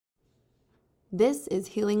This is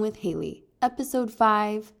Healing with Haley, Episode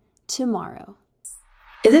 5, Tomorrow.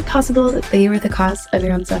 Is it possible that you are the cause of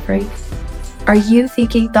your own suffering? Are you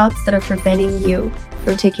thinking thoughts that are preventing you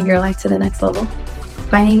from taking your life to the next level?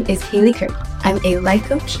 My name is Haley Kirk. I'm a life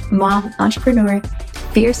coach, mom, entrepreneur,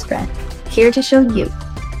 fierce friend, here to show you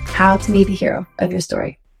how to be the hero of your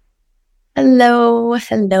story. Hello.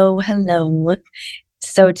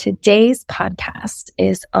 So today's podcast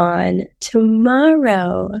is on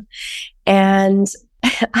tomorrow. And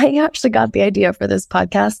I actually got the idea for this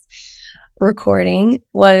podcast recording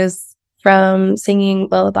was from singing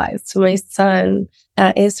lullabies to my son,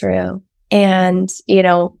 Israel. And,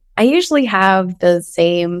 I usually have the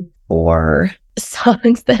same 4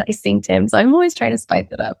 songs that I sing to him. So I'm always trying to spice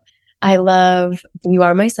it up. I love You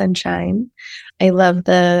Are My Sunshine. I love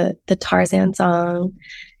the Tarzan song.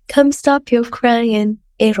 Come stop your crying.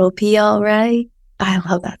 It'll be all right. I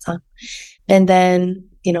love that song. And then,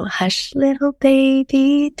 hush little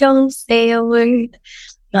baby, don't say a word.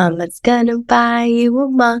 Mama's gonna buy you a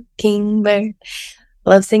mockingbird. I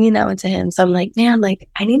love singing that one to him. So I'm like, man,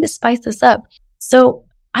 I need to spice this up. So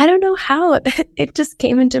I don't know how it just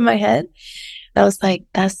came into my head. I was like,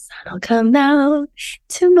 the sun will come out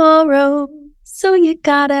tomorrow. So you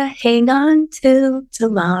gotta hang on till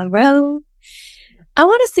tomorrow. I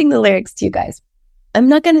want to sing the lyrics to you guys. I'm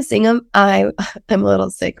not going to sing them. I'm a little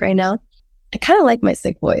sick right now. I kind of like my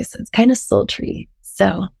sick voice. It's kind of sultry.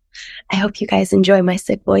 So I hope you guys enjoy my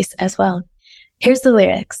sick voice as well. Here's the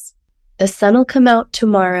lyrics. The sun will come out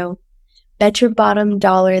tomorrow. Bet your bottom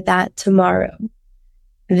dollar that tomorrow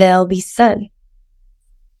there'll be sun.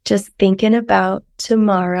 Just thinking about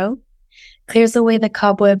tomorrow clears away the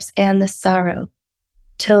cobwebs and the sorrow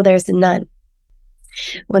till there's none.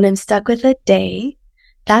 When I'm stuck with a day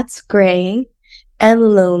that's gray and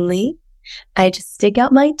lonely, I just stick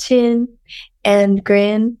out my chin and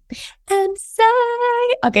grin and say,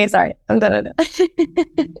 okay, sorry, I'm done.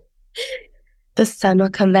 The sun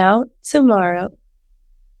will come out tomorrow,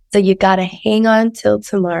 so you gotta hang on till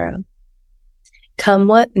tomorrow. Come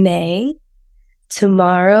what may,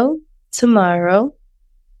 tomorrow,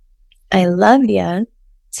 I love ya,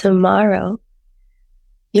 tomorrow,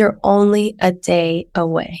 you're only a day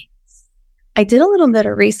away. I did a little bit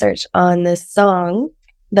of research on this song.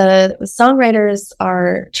 The songwriters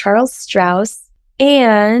are Charles Strauss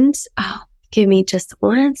and, give me just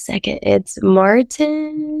 1 second. It's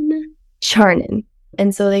Martin Charnin.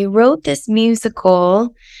 And so they wrote this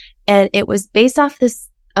musical, and it was based off this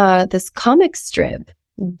comic strip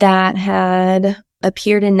that had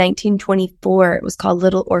appeared in 1924. It was called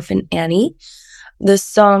Little Orphan Annie. The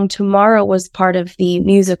song Tomorrow was part of the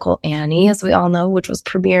musical Annie, as we all know, which was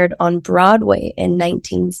premiered on Broadway in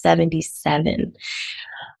 1977.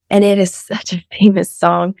 And it is such a famous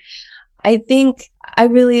song. I think I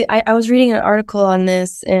was reading an article on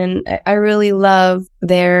this, and I really love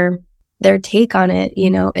their take on it.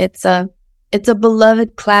 It's a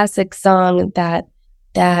beloved classic song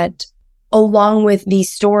that along with the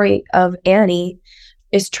story of Annie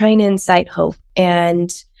is trying to incite hope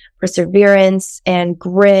and perseverance and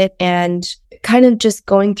grit and kind of just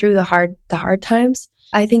going through the hard times.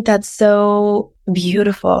 I think that's so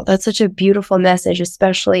beautiful. That's such a beautiful message,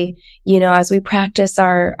 especially, as we practice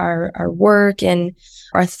our work and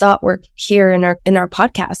our thought work here in our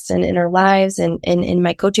podcasts and in our lives and in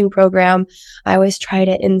my coaching program. I always try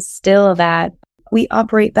to instill that we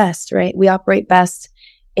operate best, right? We operate best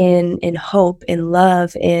in hope, in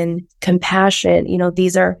love, in compassion.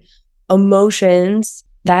 These are emotions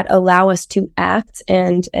that allow us to act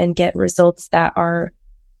and get results that are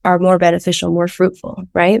more beneficial, more fruitful,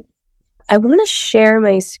 right? I want to share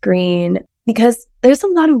my screen because there's a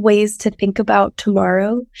lot of ways to think about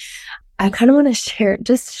tomorrow. I kind of want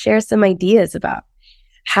to share some ideas about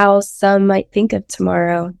how some might think of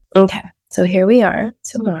tomorrow. Okay, so here we are,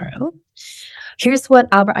 tomorrow. Here's what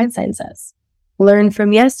Albert Einstein says. Learn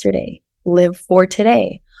from yesterday, live for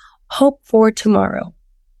today, hope for tomorrow.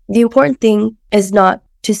 The important thing is not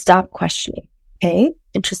to stop questioning. Okay,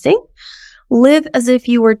 interesting. Live as if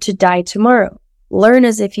you were to die tomorrow. Learn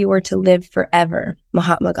as if you were to live forever.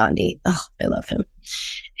 Mahatma Gandhi. Oh, I love him.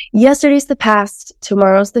 Yesterday's the past,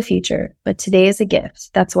 tomorrow's the future, but today is a gift.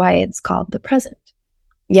 That's why it's called the present.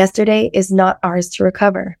 Yesterday is not ours to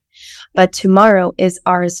recover, but tomorrow is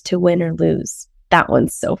ours to win or lose. That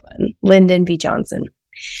one's so fun. Lyndon B. Johnson.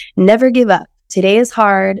 Never give up. Today is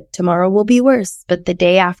hard. Tomorrow will be worse, but the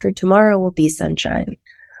day after tomorrow will be sunshine,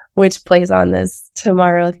 which plays on this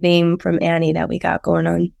tomorrow theme from Annie that we got going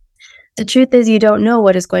on. The truth is you don't know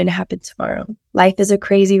what is going to happen tomorrow. Life is a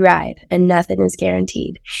crazy ride and nothing is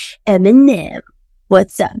guaranteed. Eminem.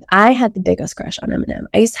 What's up? I had the biggest crush on Eminem.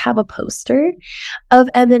 I used to have a poster of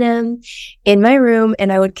Eminem in my room,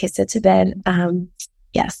 and I would kiss it to bed.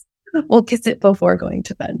 Yes, we'll kiss it before going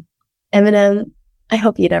to bed. Eminem, I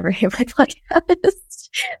hope you never hear my podcast.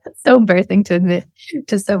 It's so embarrassing to admit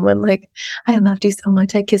to someone, like, I loved you so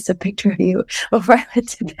much. I kissed a picture of you before I went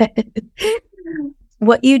to bed.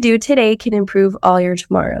 What you do today can improve all your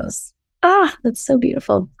tomorrows. Ah, that's so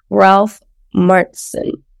beautiful. Ralph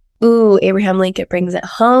Martin. Ooh, Abraham Lincoln brings it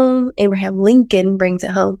home. Abraham Lincoln brings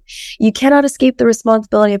it home. You cannot escape the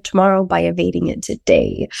responsibility of tomorrow by evading it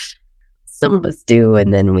today. Some of us do,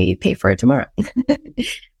 and then we pay for it tomorrow.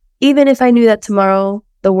 Even if I knew that tomorrow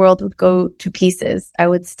the world would go to pieces, I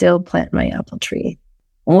would still plant my apple tree.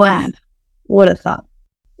 Wow, what a thought.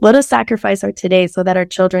 Let us sacrifice our today so that our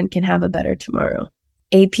children can have a better tomorrow.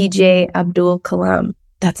 APJ Abdul Kalam.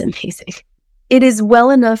 That's amazing. It is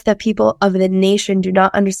well enough that people of the nation do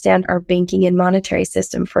not understand our banking and monetary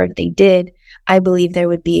system, for if they did, I believe there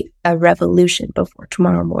would be a revolution before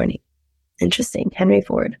tomorrow morning. Interesting. Henry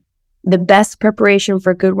Ford. The best preparation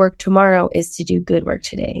for good work tomorrow is to do good work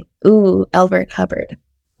today. Ooh, Elbert Hubbard.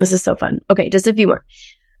 This is so fun. Okay, just a few more.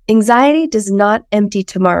 Anxiety does not empty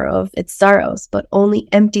tomorrow of its sorrows, but only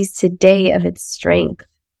empties today of its strength.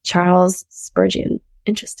 Charles Spurgeon.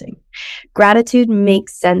 Interesting. Gratitude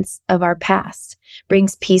makes sense of our past,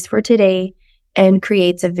 brings peace for today, and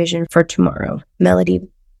creates a vision for tomorrow. Melody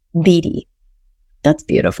Beattie. That's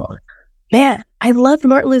beautiful. Man, I loved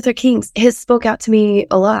Martin Luther King. His spoke out to me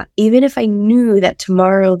a lot. Even if I knew that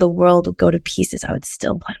tomorrow the world would go to pieces, I would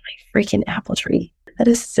still plant my freaking apple tree. That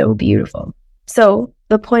is so beautiful. So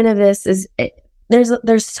the point of this is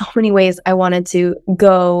there's so many ways I wanted to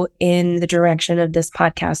go in the direction of this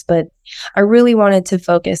podcast, but I really wanted to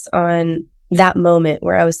focus on that moment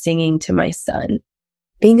where I was singing to my son.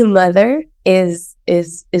 Being a mother is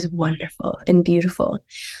wonderful and beautiful,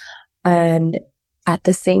 and at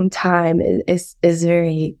the same time is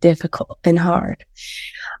very difficult and hard.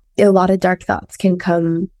 A lot of dark thoughts can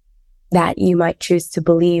come that you might choose to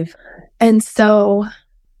believe. And so,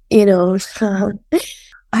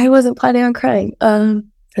 I wasn't planning on crying for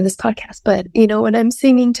this podcast, but, when I'm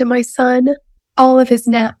singing to my son, all of his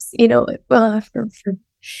naps, for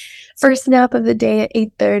first nap of the day at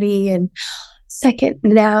 8:30 and second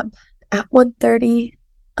nap at 1:30,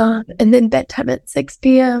 and then bedtime at 6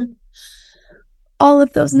 p.m., all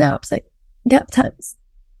of those naps, like nap times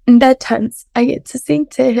and bedtimes, I get to sing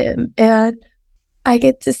to him, and I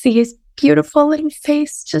get to see his beautiful little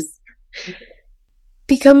face just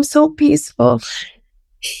become so peaceful.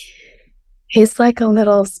 He's like a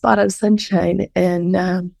little spot of sunshine,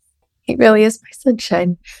 and he really is my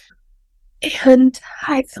sunshine. And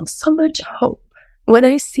I feel so much hope when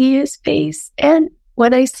I see his face and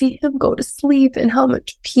when I see him go to sleep, and how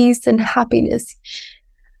much peace and happiness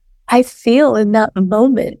I feel in that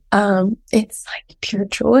moment. It's like pure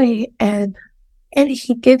joy, and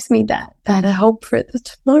he gives me that hope for the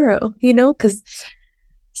tomorrow, because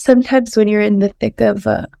sometimes when you're in the thick of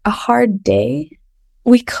a hard day,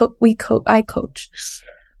 I coach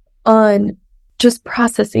on just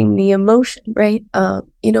processing the emotion, right? A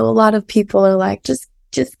lot of people are like, just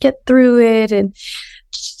get through it and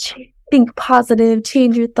think positive,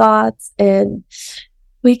 change your thoughts. And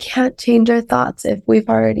we can't change our thoughts if we've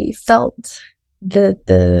already felt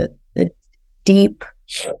the deep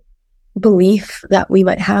belief that we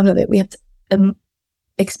might have of it. We have to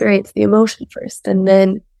experience the emotion first, and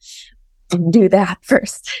then do that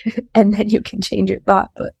first, and then you can change your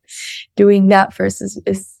thought. But doing that first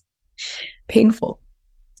is painful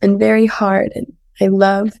and very hard. And I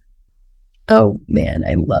love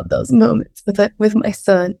those moments with my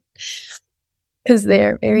son, because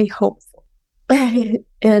they're very hopeful.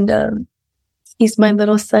 And he's my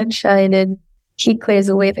little sunshine, and he clears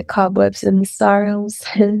away the cobwebs and the sorrows,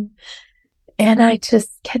 and I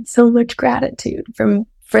just get so much gratitude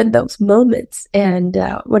for those moments. And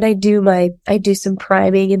when I do some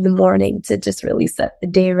priming in the morning to just really set the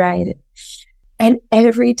day right. And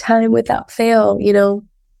every time without fail,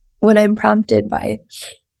 when I'm prompted by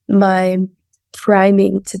my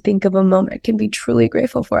priming to think of a moment I can be truly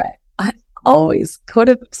grateful for, I always go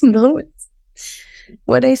to those moments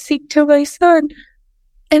when I speak to my son.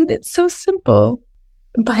 And it's so simple,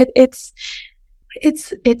 but it's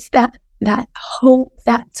that hope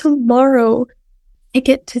that tomorrow I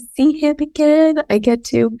get to see him again. I get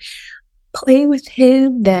to play with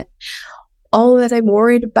him, that all that I'm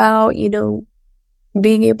worried about,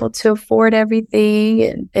 being able to afford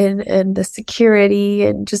everything and the security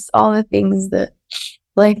and just all the things that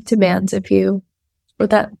life demands of you, or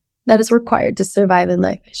that is required to survive in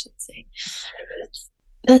life, I should say.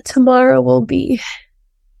 that tomorrow will be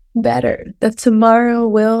better, that tomorrow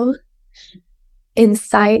will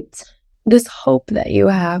incite this hope that you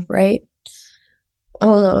have, right?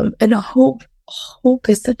 And hope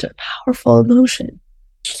is such a powerful emotion.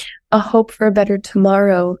 A hope for a better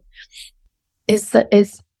tomorrow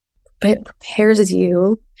it prepares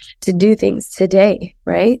you to do things today,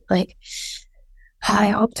 right? Like, I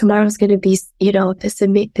hope tomorrow's going to be,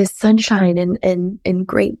 this sunshine and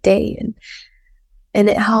great day, and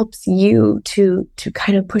it helps you to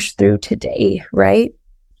kind of push through today, right?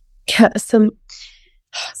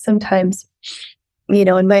 Sometimes,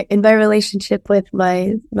 in my relationship with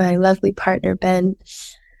my lovely partner Ben,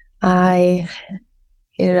 I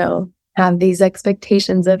have these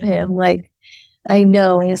expectations of him. Like, I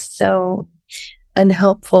know he's so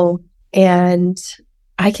unhelpful, and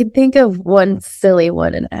I can think of one silly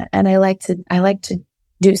one, and I like to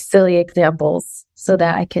do silly examples so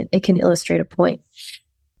that it can illustrate a point.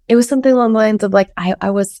 It was something along the lines of, like, I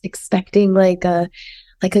was expecting like a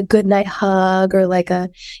good night hug, or like an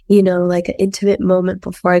intimate moment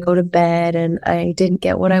before I go to bed, and I didn't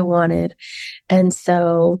get what I wanted. And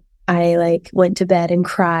so I went to bed and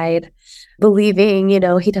cried, believing, he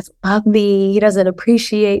doesn't love me, he doesn't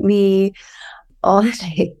appreciate me, all the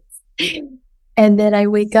days. And then I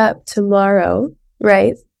wake up tomorrow,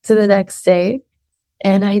 right, to the next day,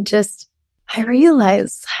 and I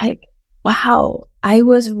realized, wow, I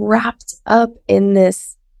was wrapped up in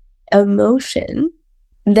this emotion,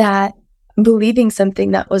 that believing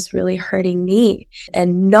something that was really hurting me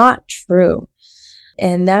and not true.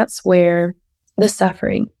 And that's where the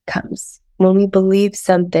suffering comes, when we believe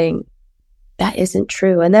something that isn't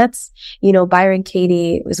true. And that's, Byron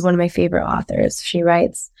Katie was one of my favorite authors. She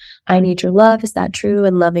writes, I Need Your Love, Is That True?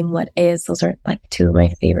 And Loving What Is. Those are two of my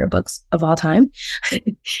favorite books of all time.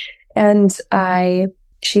 And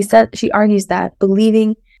she argues that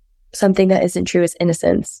believing something that isn't true is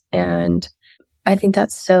innocence. And I think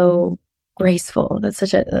that's so graceful. That's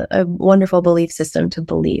such a wonderful belief system to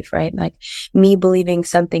believe, right? Like, me believing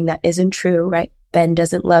something that isn't true, right? Ben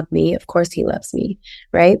doesn't love me. Of course he loves me,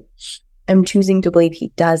 right? I'm choosing to believe he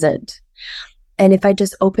doesn't. And if I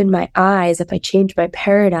just open my eyes, if I change my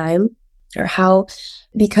paradigm,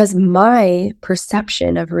 because my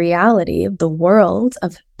perception of reality, of the world,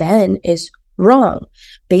 of Ben is wrong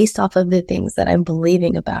based off of the things that I'm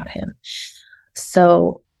believing about him.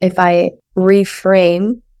 So if I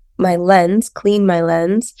reframe my lens, clean my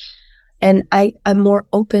lens, and I'm more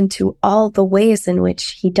open to all the ways in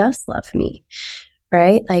which he does love me,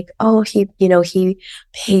 right? Like, oh, he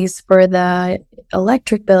pays for the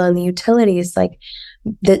electric bill and the utilities. Like,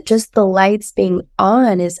 just the lights being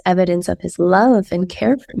on is evidence of his love and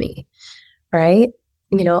care for me, right?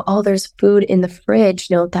 There's food in the fridge,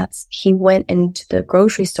 that's, he went into the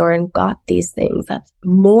grocery store and got these things. That's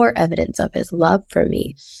more evidence of his love for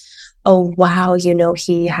me. Oh, wow,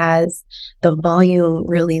 he has the volume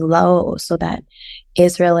really low so that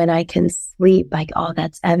Israel and I can sleep. Like, oh,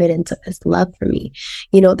 that's evidence of his love for me.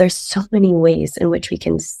 There's so many ways in which we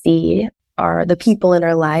can see the people in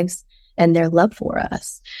our lives and their love for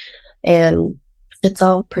us. And it's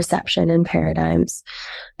all perception and paradigms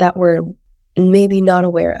that we're maybe not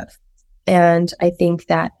aware of. And I think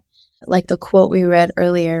that, like the quote we read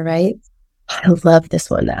earlier, right? I love this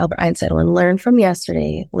one that Albert Einstein said: learn from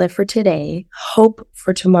yesterday, live for today, hope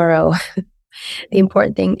for tomorrow. The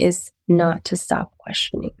important thing is not to stop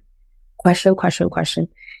questioning. Question.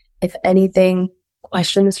 If anything,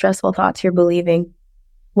 question the stressful thoughts you're believing.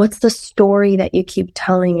 What's the story that you keep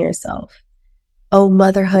telling yourself? Oh,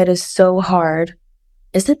 motherhood is so hard.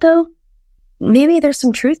 Is it though? Maybe there's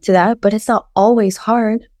some truth to that, but it's not always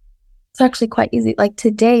hard. It's actually quite easy. Like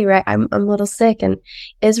today, right? I'm a little sick, and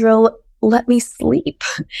Israel let me sleep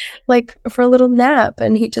for a little nap,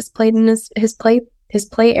 and he just played in his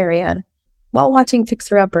play area while watching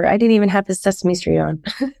Fixer Upper. I didn't even have his Sesame Street on.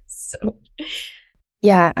 So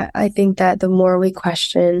yeah, I think that the more we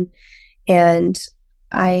question, and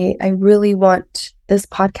I really want this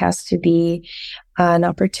podcast to be an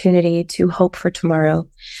opportunity to hope for tomorrow,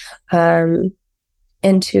 and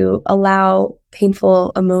to allow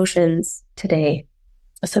painful emotions today.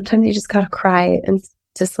 Sometimes you just gotta cry and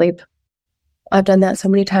to sleep. I've done that so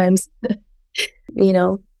many times.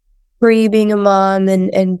 Pre being a mom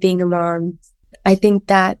and being a mom. I think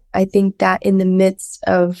that in the midst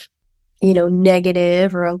of,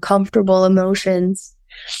 negative or uncomfortable emotions,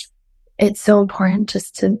 it's so important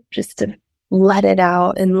just to let it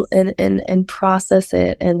out and process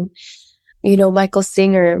it. And, Michael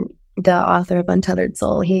Singer, the author of Untethered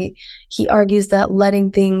Soul, he argues that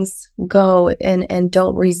letting things go and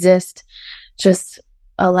don't resist, just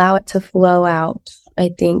allow it to flow out I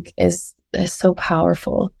think is so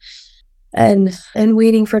powerful. And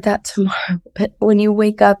waiting for that tomorrow. But when you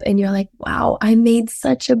wake up and you're like, wow, I made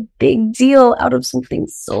such a big deal out of something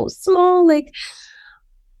so small, like,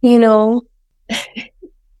 you know,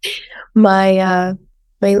 my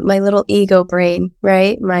my little ego brain,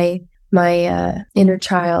 right? My inner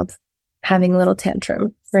child having a little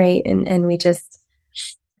tantrum, right? And we just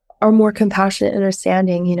are more compassionate,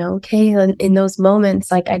 understanding, okay, in those moments,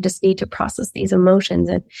 like I just need to process these emotions.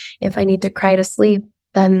 And if I need to cry to sleep,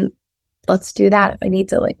 then let's do that. If I need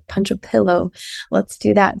to like punch a pillow, let's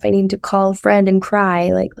do that. If I need to call a friend and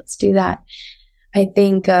cry, like let's do that. I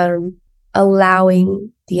think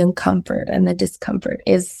allowing the uncomfort and the discomfort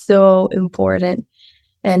is so important,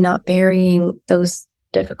 and not burying those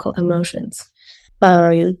difficult emotions.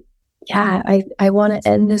 Yeah, I want to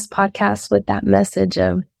end this podcast with that message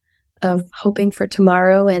of hoping for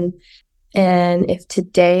tomorrow. And if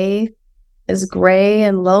today is gray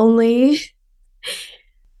and lonely,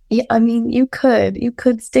 yeah, I mean, you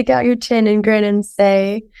could stick out your chin and grin and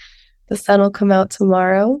say, the sun will come out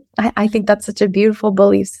tomorrow. I think that's such a beautiful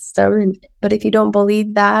belief system. But if you don't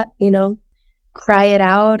believe that, cry it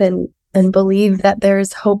out and believe that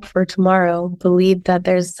there's hope for tomorrow. Believe that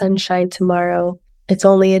there's sunshine tomorrow. It's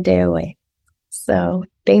only a day away. So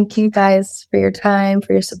thank you guys for your time,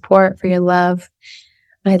 for your support, for your love.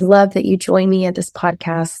 I love that you join me at this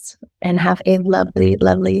podcast, and have a lovely,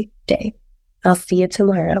 lovely day. I'll see you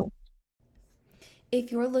tomorrow.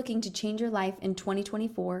 If you're looking to change your life in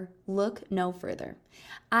 2024, look no further.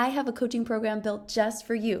 I have a coaching program built just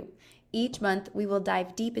for you. Each month, we will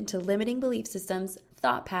dive deep into limiting belief systems,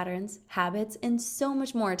 thought patterns, habits, and so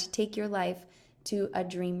much more to take your life to a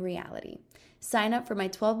dream reality. Sign up for my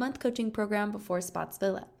 12-month coaching program before spots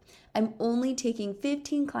fill up. I'm only taking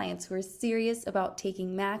 15 clients who are serious about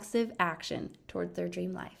taking massive action towards their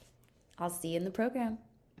dream life. I'll see you in the program.